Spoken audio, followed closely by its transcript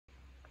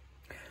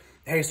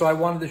Hey, so I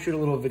wanted to shoot a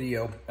little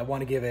video. I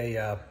want to give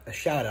a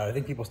shout out. I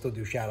think people still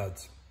do shout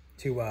outs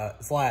to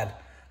Zlad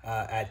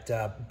at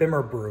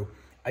Bimmer Brew.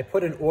 I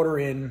put an order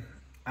in,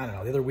 I don't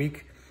know, the other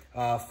week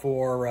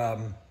for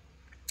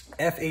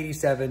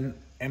F87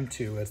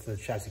 M2, that's the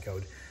chassis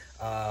code,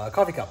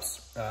 coffee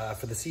cups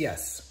for the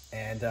CS.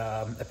 And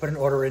I put an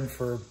order in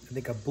for, I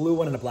think, a blue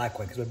one and a black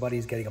one, because my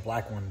buddy's getting a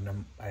black one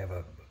and I have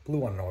a blue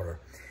one in order.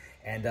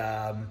 And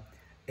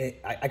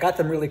I got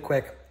them really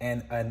quick,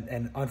 and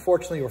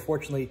unfortunately or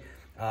fortunately,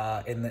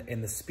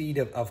 in the speed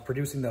of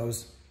producing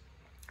those,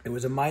 it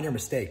was a minor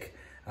mistake.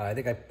 I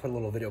think I put a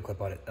little video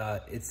clip on it.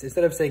 It's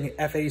instead of saying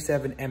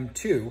F87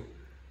 M2,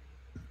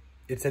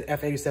 it said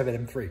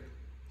F87 M3. It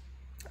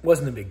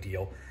wasn't a big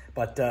deal,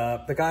 but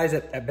the guys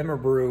at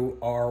Bimmer Brew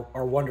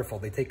are wonderful.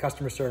 They take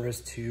customer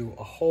service to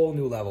a whole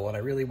new level, and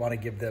I really want to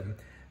give them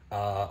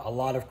a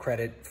lot of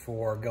credit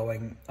for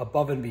going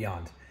above and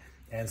beyond.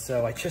 And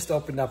so I just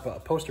opened up a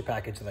poster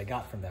package that I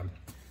got from them.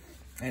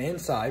 And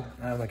inside,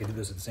 I don't know if I can do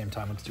this at the same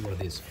time. Let's do one of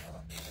these.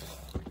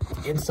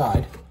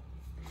 Inside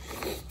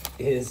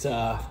is,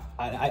 I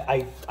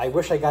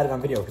wish I got it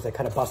on video because I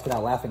kind of busted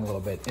out laughing a little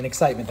bit. In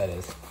excitement, that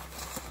is.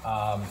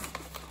 I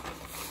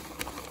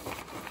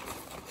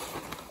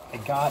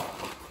got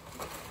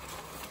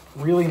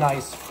really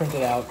nice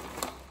printed out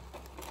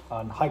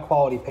on high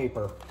quality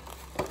paper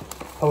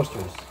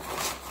posters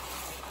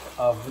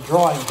of the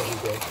drawings that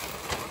we did.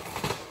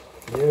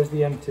 There's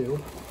the M2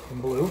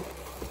 in blue.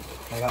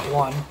 I got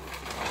one.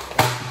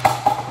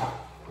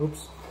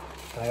 Oops.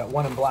 I got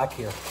one in black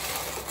here.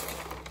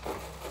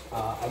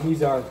 And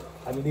these are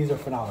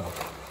phenomenal.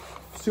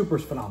 Super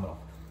phenomenal.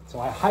 So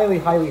I highly,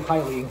 highly,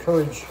 highly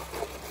encourage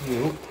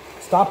you,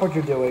 stop what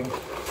you're doing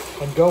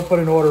and go put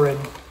an order in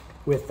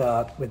with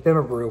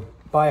Bimmer Brew.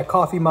 Buy a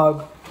coffee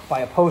mug,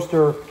 buy a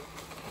poster.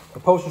 The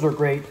posters are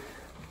great.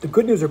 The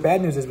good news or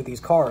bad news is with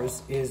these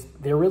cars is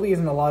there really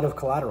isn't a lot of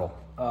collateral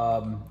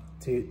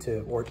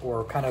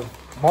or kind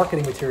of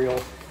marketing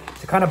material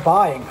to kind of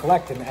buy and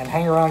collect and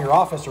hang around your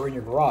office or in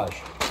your garage.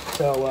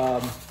 So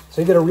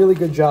so you did a really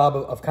good job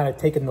of kind of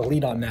taking the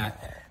lead on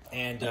that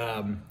and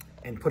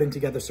putting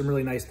together some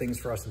really nice things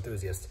for us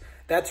enthusiasts.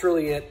 That's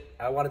really it.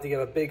 I wanted to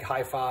give a big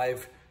high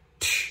five,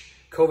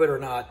 COVID or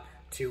not,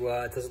 to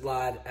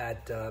Zlad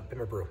at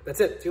Bimmer Brew. That's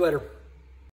it. See you later.